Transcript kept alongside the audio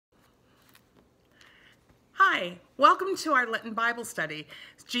Hi, welcome to our Lenten Bible study,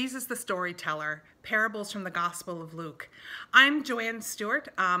 Jesus the Storyteller, Parables from the Gospel of Luke. I'm Joanne Stewart,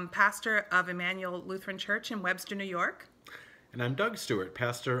 pastor of Immanuel Lutheran Church in Webster, New York. And I'm Doug Stewart,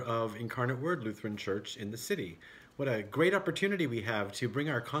 pastor of Incarnate Word Lutheran Church in the city. What a great opportunity we have to bring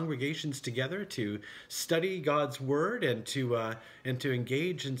our congregations together to study God's Word and to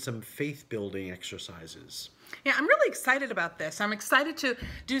engage in some faith-building exercises. Yeah, I'm really excited about this. I'm excited to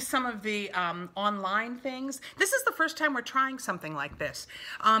do some of the online things. This is the first time we're trying something like this.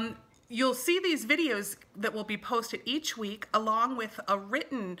 You'll see these videos that will be posted each week along with a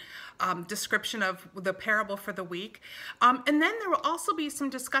written description of the parable for the week. And then there will also be some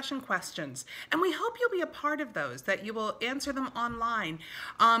discussion questions. And we hope you'll be a part of those, that you will answer them online.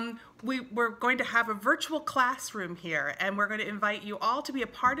 We're going to have a virtual classroom here, and we're going to invite you all to be a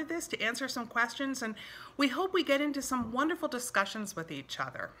part of this, to answer some questions. And we hope we get into some wonderful discussions with each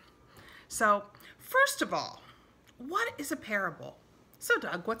other. So, first of all, what is a parable? So,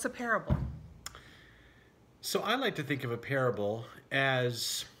 Doug, what's a parable? So I like to think of a parable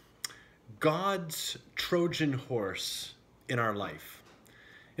as God's Trojan horse in our life.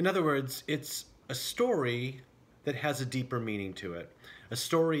 In other words, it's a story that has a deeper meaning to it. A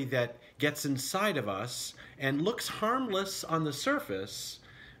story that gets inside of us and looks harmless on the surface,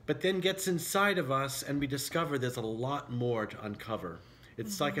 but then gets inside of us and we discover there's a lot more to uncover.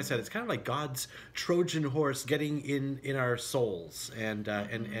 It's like I said, it's kind of like God's Trojan horse getting in our souls and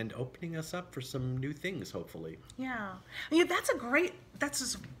opening us up for some new things, hopefully. Yeah, that's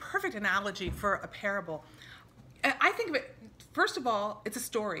a perfect analogy for a parable. I think of it, first of all, it's a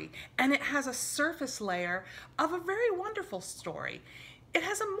story, and it has a surface layer of a very wonderful story. It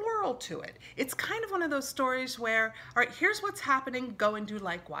has a moral to it. It's kind of one of those stories where, all right, here's what's happening, go and do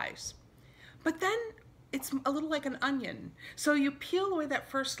likewise. But then it's a little like an onion. So you peel away that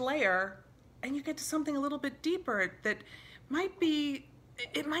first layer and you get to something a little bit deeper that might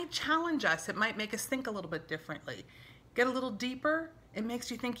challenge us. It might make us think a little bit differently. Get a little deeper, it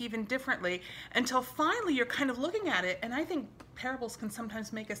makes you think even differently until finally you're kind of looking at it. And I think parables can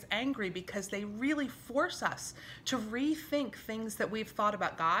sometimes make us angry because they really force us to rethink things that we've thought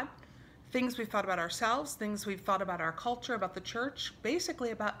about God, things we've thought about ourselves, things we've thought about our culture, about the church,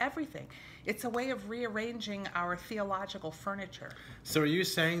 basically about everything. It's a way of rearranging our theological furniture. So are you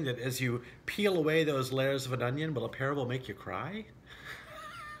saying that as you peel away those layers of an onion, will a parable make you cry?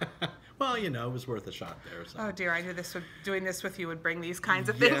 Well, you know, it was worth a shot there. So. Oh dear, I knew doing this with you would bring these kinds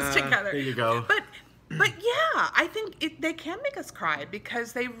of things together. There you go. But yeah, I think they can make us cry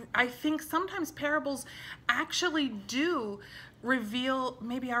because I think sometimes parables actually do reveal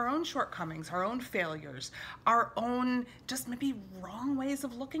maybe our own shortcomings, our own failures, our own just maybe wrong ways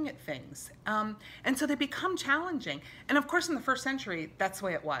of looking at things. And so they become challenging. And of course in the first century, that's the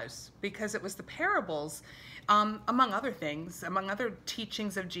way it was, because it was the parables, among other things, among other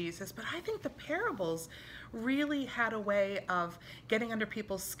teachings of Jesus. But I think the parables really had a way of getting under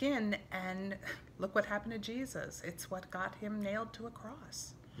people's skin, and look what happened to Jesus. It's what got him nailed to a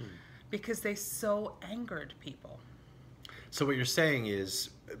cross, because they so angered people. So what you're saying is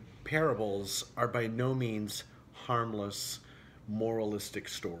parables are by no means harmless, moralistic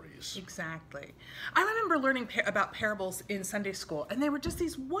stories. Exactly. I remember learning about parables in Sunday school, and they were just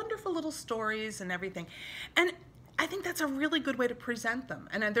these wonderful little stories and everything. And I think that's a really good way to present them.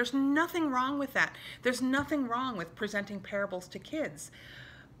 And there's nothing wrong with that. There's nothing wrong with presenting parables to kids.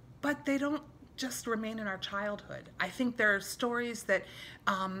 But they don't just remain in our childhood. I think there are stories that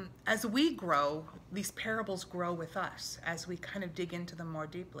as we grow, these parables grow with us as we kind of dig into them more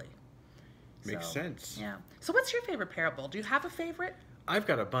deeply. Makes sense. Yeah. So what's your favorite parable? Do you have a favorite? I've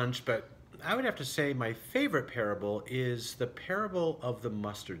got a bunch, but I would have to say my favorite parable is the parable of the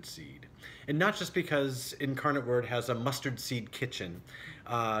mustard seed. And not just because Incarnate Word has a mustard seed kitchen.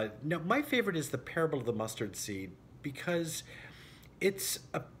 No, my favorite is the parable of the mustard seed because it's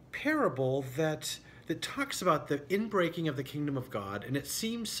a parable that talks about the inbreaking of the kingdom of God, and it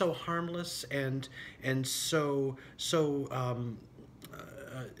seems so harmless and so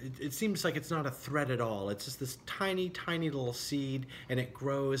it seems like it's not a threat at all. It's just this tiny little seed, and it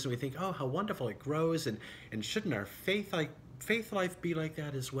grows, and we think, oh, how wonderful it grows, and shouldn't our faith life be like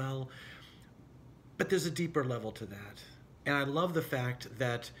that as well? But there's a deeper level to that, and I love the fact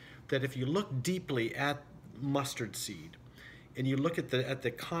that if you look deeply at mustard seed, and you look at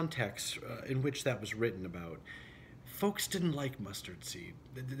the context in which that was written about, folks didn't like mustard seed.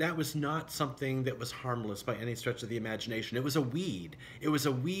 That was not something that was harmless by any stretch of the imagination. It was a weed. It was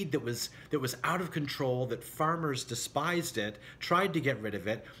a weed that was out of control, that farmers despised it, tried to get rid of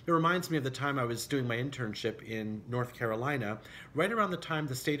it. It reminds me of the time I was doing my internship in North Carolina, right around the time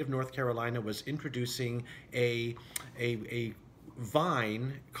the state of North Carolina was introducing a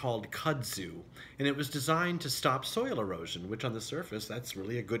vine called kudzu, and it was designed to stop soil erosion, which on the surface, that's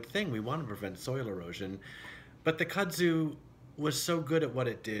really a good thing. We want to prevent soil erosion. But the kudzu was so good at what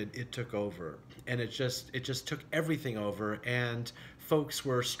it did, it took over. And it just took everything over, and folks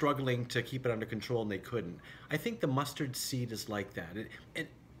were struggling to keep it under control, and they couldn't. I think the mustard seed is like that.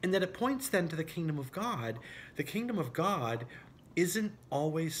 And that it points then to the kingdom of God. The kingdom of God isn't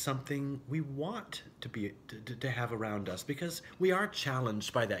always something we want to have around us, because we are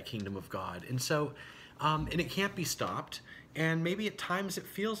challenged by that kingdom of God. And so, and it can't be stopped. And maybe at times it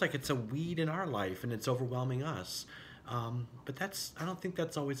feels like it's a weed in our life and it's overwhelming us. But I don't think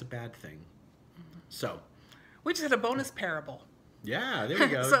that's always a bad thing. So. We just had a bonus parable. Yeah, there you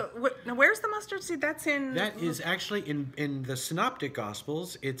go. So now where's the mustard seed? That is actually in the Synoptic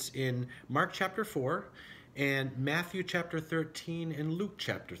Gospels. It's in Mark chapter 4. And Matthew chapter 13 and Luke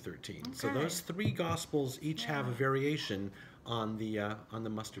chapter 13. Okay. So those three Gospels each have a variation on the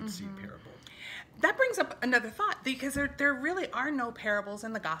mustard seed parable. That brings up another thought, because there really are no parables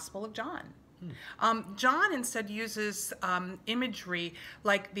in the Gospel of John. John instead uses imagery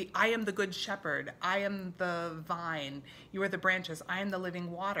like I am the good shepherd, I am the vine, you are the branches, I am the living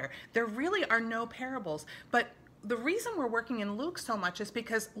water. There really are no parables, but the reason we're working in Luke so much is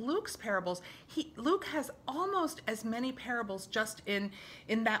because Luke's parables, Luke has almost as many parables just in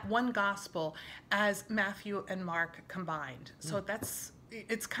that one gospel as Matthew and Mark combined. So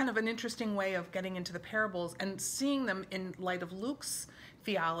it's kind of an interesting way of getting into the parables and seeing them in light of Luke's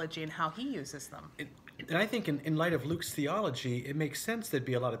theology and how he uses them. And I think in light of Luke's theology, it makes sense there'd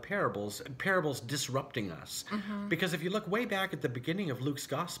be a lot of parables disrupting us. Because if you look way back at the beginning of Luke's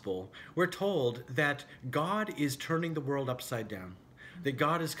gospel, we're told that God is turning the world upside down, that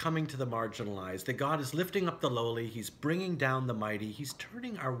God is coming to the marginalized, that God is lifting up the lowly, he's bringing down the mighty, he's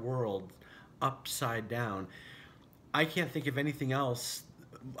turning our world upside down. I can't think of anything else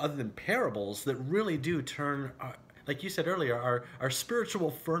other than parables that really do turn like you said earlier, our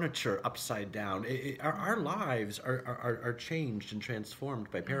spiritual furniture upside down. Our lives are changed and transformed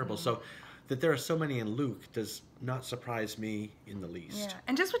by parables. So that there are so many in Luke does not surprise me in the least. Yeah,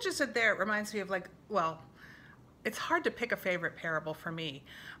 and just what you said there, it reminds me of it's hard to pick a favorite parable for me.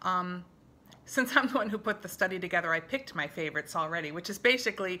 Since I'm the one who put the study together, I picked my favorites already, which is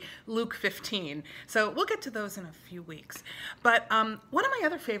basically Luke 15. So we'll get to those in a few weeks. But one of my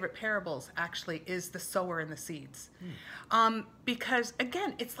other favorite parables, actually, is the sower and the seeds. Because,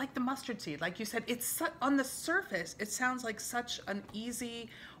 again, it's like the mustard seed. Like you said, on the surface, it sounds like such an easy,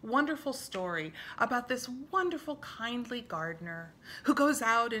 wonderful story about this wonderful, kindly gardener who goes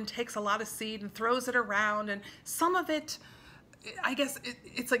out and takes a lot of seed and throws it around, and some of it, I guess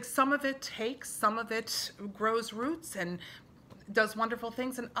it's like some of it takes, some of it grows roots and does wonderful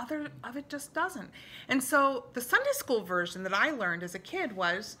things, and other of it just doesn't. And so the Sunday school version that I learned as a kid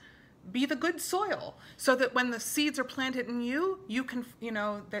was, be the good soil, so that when the seeds are planted in you can,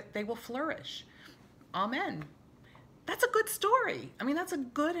 that they will flourish. Amen. That's a good story. I mean, that's a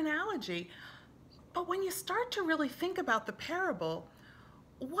good analogy. But when you start to really think about the parable,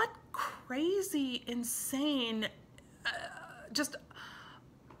 what crazy, insane, just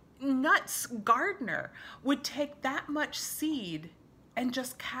nuts gardener would take that much seed and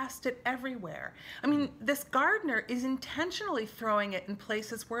just cast it everywhere? I mean, this gardener is intentionally throwing it in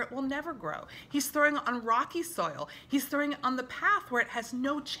places where it will never grow. He's throwing it on rocky soil. He's throwing it on the path where it has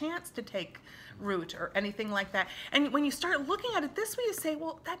no chance to take root or anything like that. And when you start looking at it this way, you say,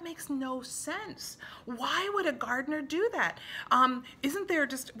 well, that makes no sense. Why would a gardener do that? Isn't there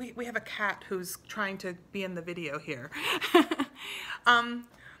just, we have a cat who's trying to be in the video here.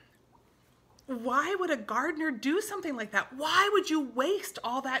 Why would a gardener do something like that? Why would you waste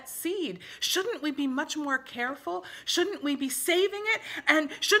all that seed? Shouldn't we be much more careful? Shouldn't we be saving it?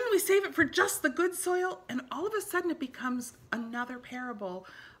 And shouldn't we save it for just the good soil? And all of a sudden it becomes another parable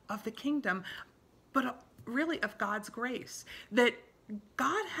of the kingdom, but really of God's grace, that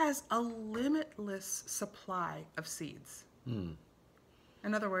God has a limitless supply of seeds.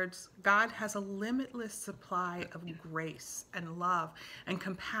 In other words, God has a limitless supply of grace and love and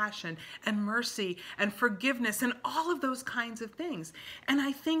compassion and mercy and forgiveness and all of those kinds of things. And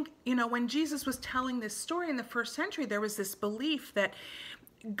I think, when Jesus was telling this story in the first century, there was this belief that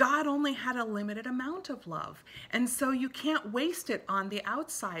God only had a limited amount of love. And so you can't waste it on the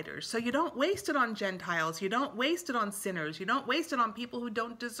outsiders. So you don't waste it on Gentiles. You don't waste it on sinners. You don't waste it on people who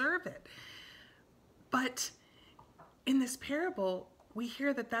don't deserve it. But in this parable, we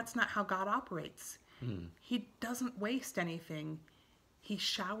hear that that's not how God operates. He doesn't waste anything. He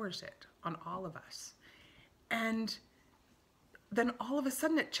showers it on all of us. And then all of a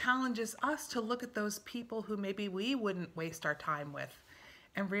sudden it challenges us to look at those people who maybe we wouldn't waste our time with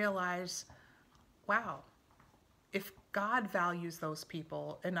and realize, wow, if God values those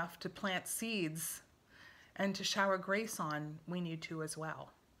people enough to plant seeds and to shower grace on, we need to as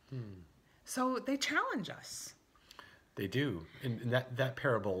well. So they challenge us. They do. And that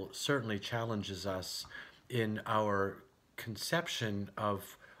parable certainly challenges us in our conception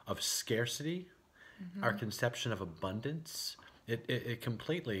of scarcity, our conception of abundance. It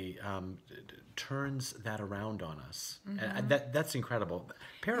completely turns that around on us. And that's incredible.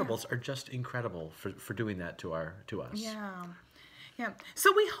 Parables are just incredible for doing that to us. Yeah.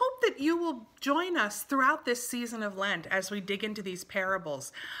 So we hope that you will join us throughout this season of Lent as we dig into these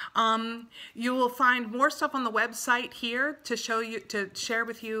parables. You will find more stuff on the website here to share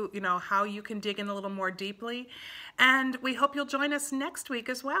with you, how you can dig in a little more deeply. And we hope you'll join us next week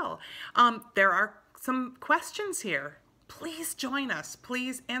as well. There are some questions here. Please join us.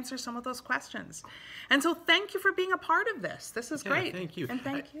 Please answer some of those questions. And so thank you for being a part of this. This is great. Thank you. And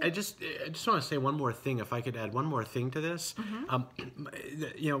thank you. I just want to say one more thing, if I could add one more thing to this.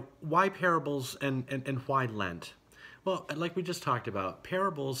 Why parables and why Lent? Well, like we just talked about,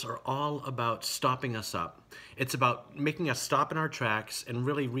 parables are all about stopping us up. It's about making us stop in our tracks and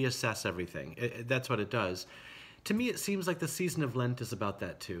really reassess everything. That's what it does. To me, it seems like the season of Lent is about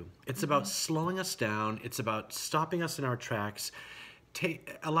that too. It's about slowing us down. It's about stopping us in our tracks,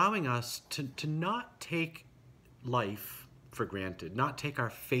 allowing us to not take life for granted, not take our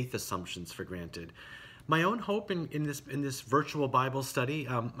faith assumptions for granted. My own hope in this virtual Bible study,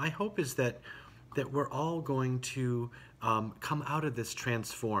 my hope is that we're all going to come out of this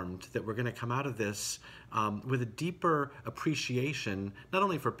transformed, that we're going to come out of this with a deeper appreciation, not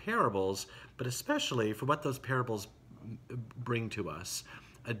only for parables, but especially for what those parables bring to us,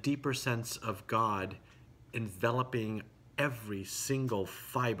 a deeper sense of God enveloping every single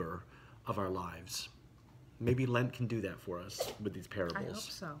fiber of our lives. Maybe Lent can do that for us with these parables. I hope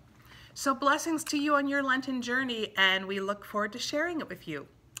so. So blessings to you on your Lenten journey, and we look forward to sharing it with you.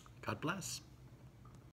 God bless.